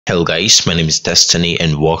Hello guys, my name is Destiny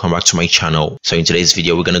and welcome back to my channel. So in today's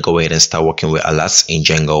video, we're going to go ahead and start working with alerts in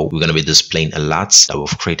Django. We're going to be displaying alerts that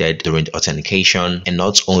we've created during the authentication, and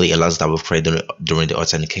not only alerts that we've created during the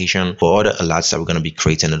authentication, but other alerts that we're going to be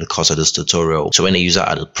creating in the course of this tutorial. So when the user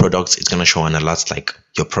adds a product, it's going to show an alert like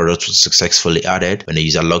your product was successfully added. When the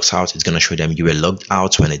user logs out, it's going to show them you were logged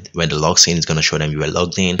out. When the logs in, it's going to show them you were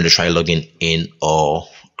logged in. When they try logging in or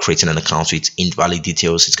creating an account with invalid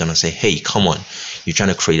details, it's gonna say, hey, come on, you're trying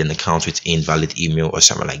to create an account with invalid email or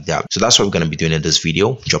something like that. So that's what we're gonna be doing in this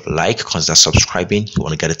video. Drop a like, consider subscribing. You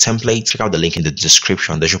want to get a template, check out the link in the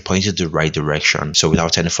description. That should point you to the right direction. So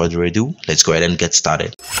without any further ado, let's go ahead and get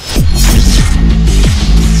started.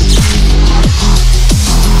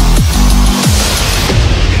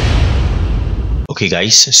 Okay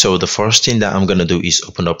guys, so the first thing that I'm gonna do is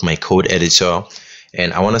open up my code editor,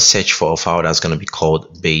 and I want to search for a file that's going to be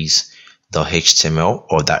called base.html,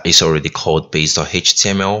 or that is already called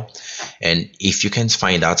base.html. And if you can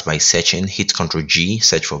find that by searching, hit Ctrl G,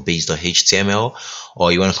 search for base.html,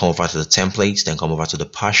 or you want to come over to the templates, then come over to the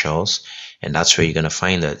partials, and that's where you're going to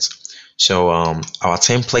find it. So our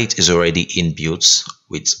template is already inbuilt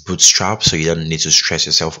with Bootstrap, so you don't need to stress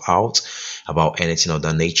yourself out about anything of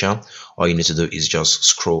that nature. All you need to do is just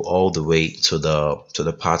scroll all the way to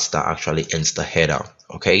the part that actually ends the header.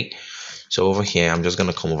 Okay, so over here I'm just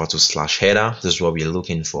going to come over to /header. This is what we're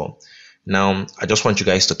looking for. Now I just want you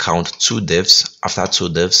guys to count 2 divs. After 2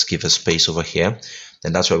 divs, give a space over here,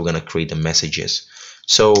 then that's where we're going to create the messages.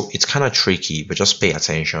 So it's kind of tricky, but just pay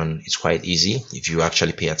attention. It's quite easy if you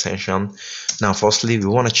actually pay attention. Now firstly, we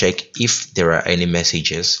want to check if there are any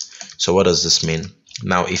messages. So what does this mean?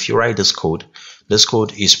 Now if you write this code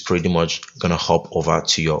is pretty much gonna hop over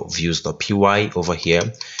to your views.py over here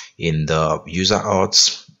in the user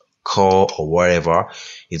auth core or whatever.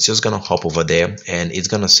 It's just gonna hop over there, and it's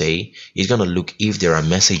gonna look if there are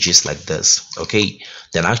messages like this. Okay,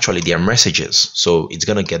 then actually there are messages, so it's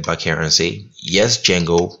gonna get back here and say, yes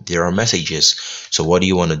Django, there are messages. So what do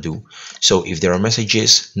you want to do? So if there are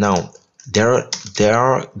messages, now there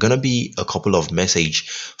are gonna be a couple of message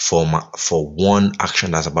for one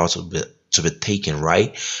action that's about to be taken,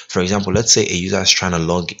 right? For example, let's say a user is trying to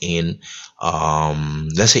log in.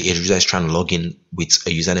 Let's say a user is trying to log in with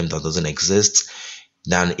a username that doesn't exist.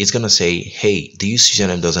 Then it's gonna say, hey, this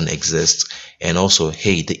username doesn't exist, and also,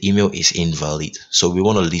 hey, the email is invalid. So we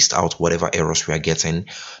want to list out whatever errors we are getting,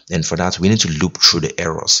 and for that we need to loop through the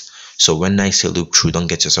errors. So when I say loop through, don't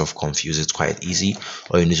get yourself confused. It's quite easy.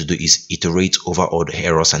 All you need to do is iterate over all the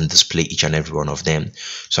errors and display each and every one of them.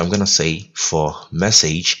 So I'm gonna say for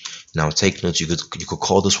message. Now take note, you could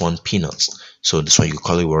call this one peanuts. So this one you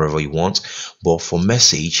call it wherever you want. But for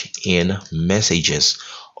message in messages,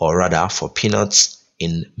 or rather for peanuts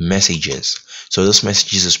in messages. So this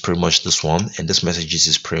messages is pretty much this one, and this messages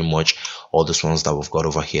is pretty much all these ones that we've got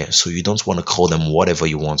over here. So you don't want to call them whatever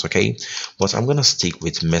you want, okay? But I'm gonna stick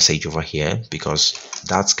with message over here because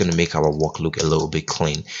that's gonna make our work look a little bit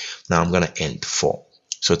clean. Now I'm gonna end for.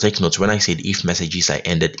 So take note, when I said if messages, I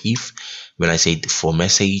ended if. When I said for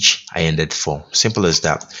message, I ended for. Simple as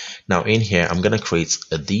that. Now in here, I'm gonna create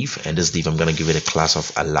a div, and this div I'm gonna give it a class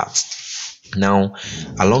of alert. Now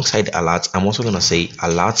alongside alert, I'm also gonna say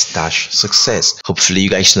alert-success. Hopefully you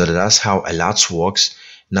guys know that that's how alerts works.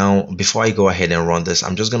 Now before I go ahead and run this,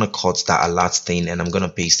 I'm just gonna cut that alert thing and I'm gonna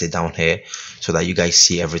paste it down here so that you guys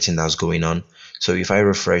see everything that's going on. So if I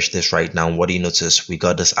refresh this right now, what do you notice? We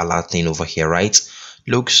got this alert thing over here, right?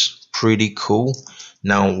 Looks pretty cool.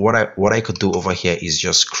 Now what I could do over here is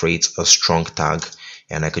just create a strong tag,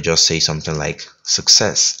 and I could just say something like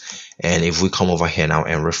success. And if we come over here now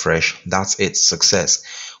and refresh, that's it, success.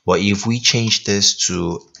 But if we change this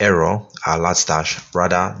to error, alert dash,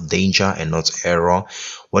 rather danger and not error,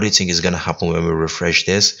 what do you think is going to happen when we refresh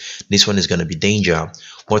this? This one is going to be danger.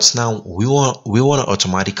 But now we want to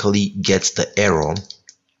automatically get the error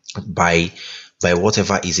by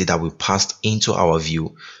whatever is it that we passed into our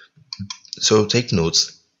view. So take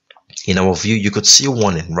notes, in our view you could see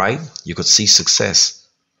warning, right? You could see success.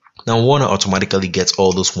 Now we want to automatically get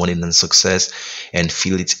all those warning and success and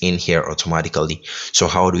fill it in here automatically. So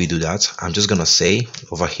how do we do that? I'm just gonna say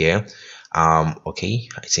over here, okay,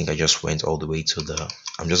 I think I just went all the way to the,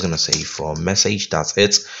 I'm just gonna say for message, that's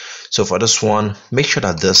it. So for this one, make sure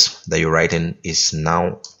that this that you're writing is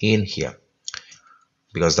now in here,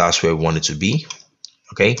 because that's where we want it to be.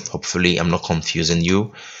 Okay, hopefully I'm not confusing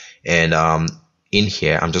you. And in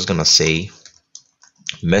here I'm just gonna say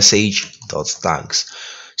message.tags.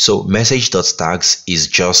 So message.tags is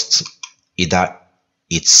just either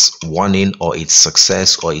it's warning or it's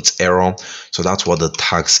success or it's error. So that's what the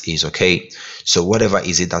tags is. Okay, so whatever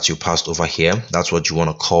is it that you passed over here, that's what you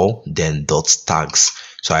want to call then dot tags.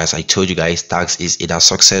 So as I told you guys, tags is either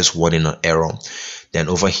success, warning, or error. Then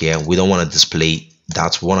over here we don't want to display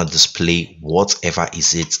that, we want to display whatever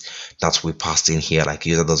is it that we passed in here, like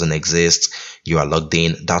user doesn't exist, you are logged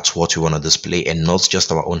in. That's what we want to display, and not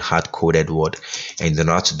just our own hard coded word. And in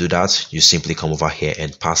order to do that, you simply come over here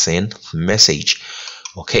and pass in message.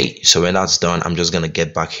 Okay, so when that's done, I'm just gonna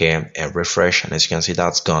get back here and refresh, and as you can see,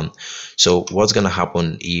 that's gone. So what's gonna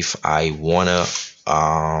happen if I wanna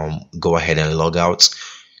go ahead and log out?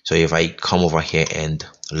 So if I come over here and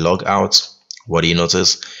log out, what do you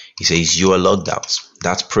notice? It says you are logged out.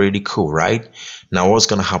 That's pretty cool, right? Now what's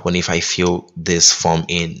gonna happen if I fill this form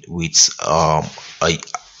in with a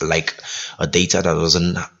data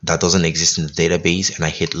that doesn't exist in the database, and I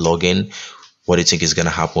hit login? What do you think is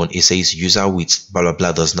gonna happen? It says user with blah blah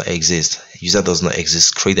blah does not exist. User does not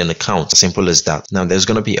exist. Create an account. Simple as that. Now there's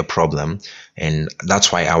gonna be a problem, and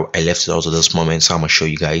that's why I left it out to this moment. So I'm gonna show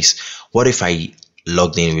you guys. What if I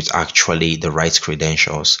logged in with actually the right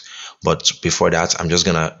credentials? But before that, I'm just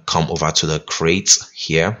gonna come over to the create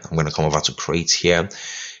here. I'm gonna come over to create here,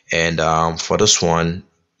 and for this one,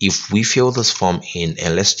 if we fill this form in,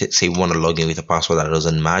 and let's say we want to log in with a password that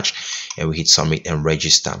doesn't match, and we hit submit and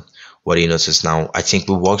register, what do you notice now? I think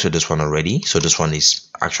we worked with this one already, so this one is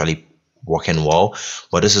actually working well.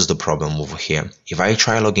 But this is the problem over here. If I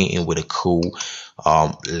try logging in with a cool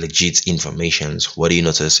legit informations, what do you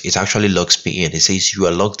notice? It actually logs me in. It says you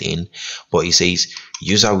are logged in, but it says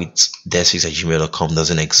user with desphixs@gmail.com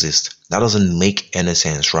doesn't exist. That doesn't make any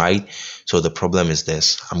sense, right? So the problem is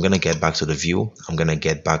this. I'm gonna get back to the view. I'm gonna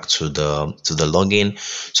get back to the login.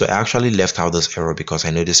 So I actually left out this error because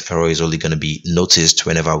I know this error is only gonna be noticed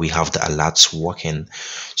whenever we have the alerts working.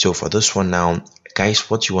 So for this one now, guys,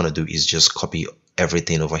 what you want to do is just copy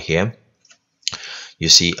everything over here. You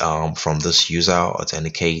see, from this user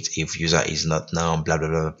authenticate, if user is not known, blah blah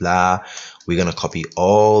blah blah blah, we're gonna copy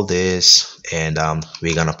all this, and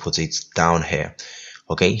we're gonna put it down here.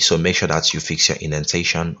 Okay, so make sure that you fix your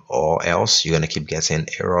indentation, or else you're gonna keep getting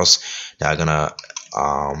errors that are gonna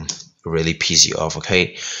really piss you off.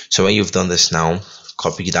 Okay, so when you've done this now,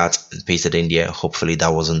 copy that and paste it in there. Hopefully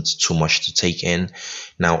that wasn't too much to take in.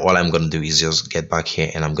 Now all I'm gonna do is just get back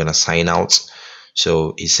here, and I'm gonna sign out.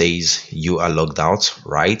 So it says you are logged out,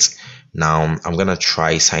 right? Now I'm gonna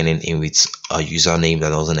try signing in with a username that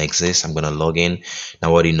doesn't exist. I'm gonna log in.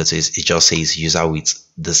 Now what do you notice? It just says user with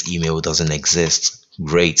this email doesn't exist.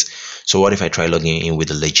 Great. So what if I try logging in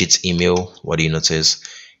with a legit email? What do you notice?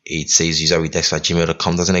 It says user with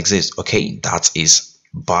desphixs@gmail.com doesn't exist. Okay, that is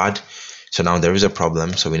bad. So now there is a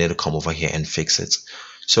problem, so we need to come over here and fix it.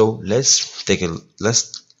 So let's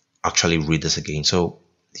actually read this again. So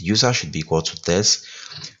the user should be equal to this,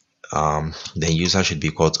 then user should be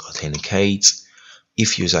equal to authenticate.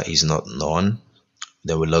 If user is not known,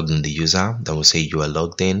 then we log in the user, then we'll say you are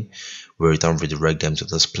logged in. We return redirect them to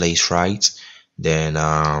this place, right? Then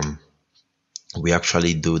we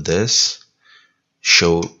actually do this,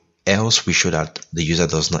 show else, we show that the user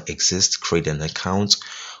does not exist, create an account.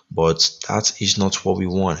 But that is not what we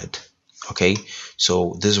wanted. Okay,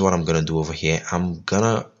 so this is what I'm gonna do over here. I'm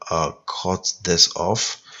gonna cut this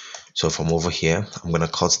off. So from over here, I'm gonna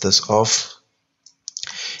cut this off,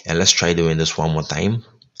 and let's try doing this one more time.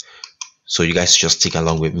 So you guys just stick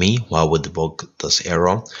along with me while we debug this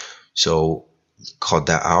error. So cut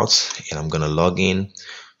that out, and I'm gonna log in.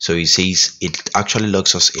 So it says it actually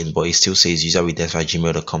logs us in, but it still says user with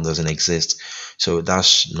desphixs@gmail.com doesn't exist. So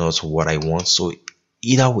that's not what I want. So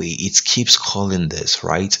either way, it keeps calling this,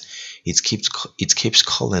 right? It keeps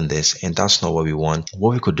calling this, and that's not what we want.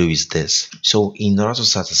 What we could do is this. So in order to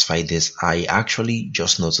satisfy this, I actually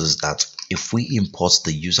just noticed that if we import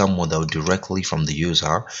the user model directly from the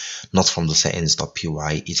user, not from the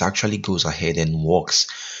settings.py, it actually goes ahead and works.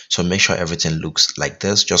 So make sure everything looks like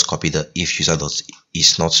this. Just copy the if user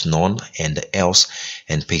is not known and the else,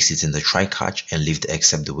 and paste it in the try catch, and leave the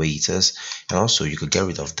except the way it is. And also you could get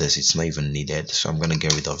rid of this, it's not even needed. So I'm gonna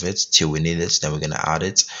get rid of it till we need it, then we're gonna add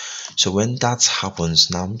it. So when that happens,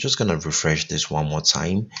 now I'm just gonna refresh this one more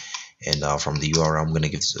time, and from the URL I'm gonna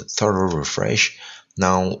give it a thorough refresh.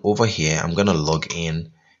 Now over here I'm gonna log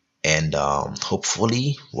in, and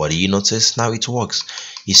hopefully, what do you notice? Now it works.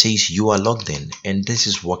 It says you are logged in, and this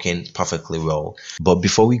is working perfectly well. But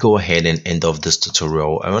before we go ahead and end off this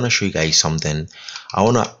tutorial, I want to show you guys something. I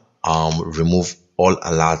want to remove all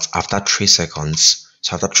alerts after 3 seconds.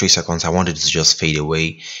 So after 3 seconds, I want it to just fade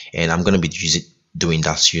away, and I'm going to be doing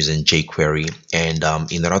that using jQuery.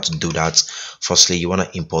 And in order to do that, firstly you want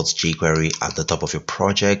to import jQuery at the top of your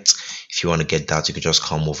project. If you want to get that, you can just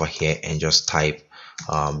come over here and just type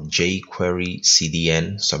jQuery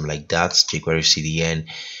CDN, something like that, jQuery CDN.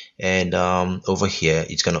 And over here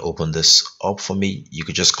it's going to open this up for me. You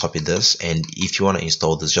could just copy this, and if you want to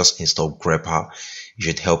install this, just install grepper. It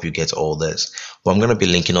should help you get all this. But I'm going to be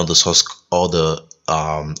linking all the source, all the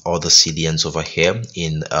CDNs over here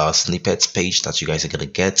in a snippets page that you guys are going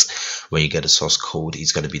to get when you get the source code.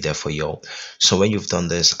 It's going to be there for you. So when you've done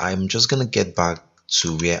this, I'm just going to get back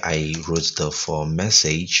to where I wrote the for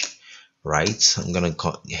message. Right, I'm gonna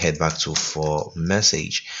head back to for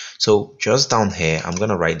message. So just down here, I'm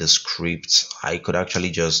gonna write the script. I could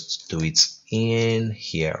actually just do it in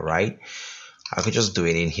here, right? I could just do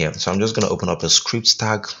it in here. So I'm just gonna open up a script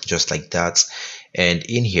tag just like that. And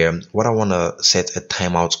in here, what I want to set a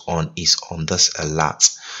timeout on is on this alert.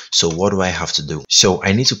 So what do I have to do? So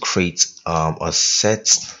I need to create a set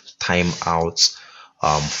timeout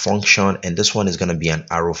function, and this one is going to be an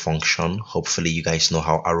arrow function. Hopefully you guys know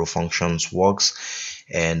how arrow functions works.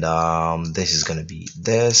 And this is going to be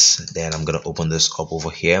this. Then I'm going to open this up over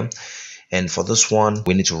here. And for this one,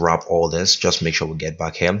 we need to wrap all this. Just make sure we get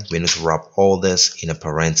back here. We need to wrap all this in a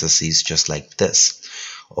parenthesis just like this.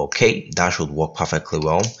 Okay, that should work perfectly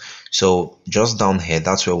well. So just down here,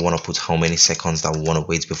 that's where we want to put how many seconds that we want to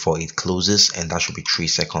wait before it closes, and that should be 3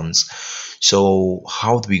 seconds. So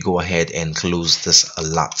how do we go ahead and close this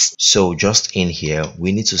alert? So just in here,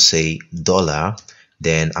 we need to say $,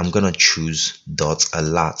 then I'm gonna choose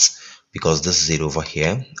 .alert, because this is it over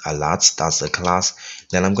here. Alert, that's the class.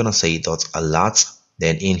 Then I'm gonna say .alert.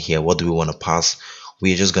 Then in here, what do we want to pass?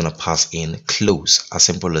 We're just gonna pass in close, as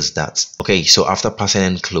simple as that. Okay, so after passing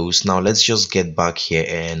in close, now let's just get back here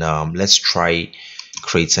and let's try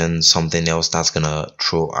creating something else that's gonna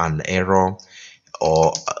throw an error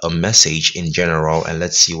or a message in general, and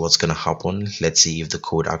let's see what's gonna happen. Let's see if the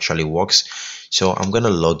code actually works. So I'm gonna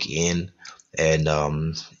log in, and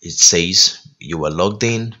it says you were logged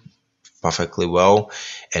in perfectly well.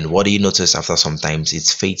 And what do you notice after sometimes it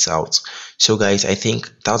fades out? So guys, I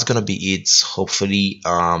think that's gonna be it. Hopefully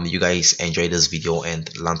you guys enjoyed this video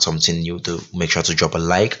and learned something new. To make sure to drop a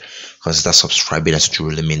like, because that subscribing has to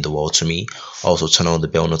really mean the world to me. Also turn on the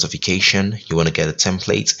bell notification. You want to get a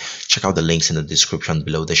template, check out the links in the description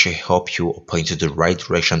below. They should help you or point you the right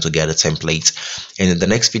direction to get a template. And in the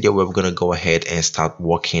next video, we're gonna go ahead and start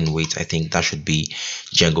working with, I think that should be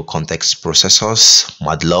Django context processors.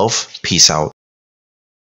 Mad love, peace out.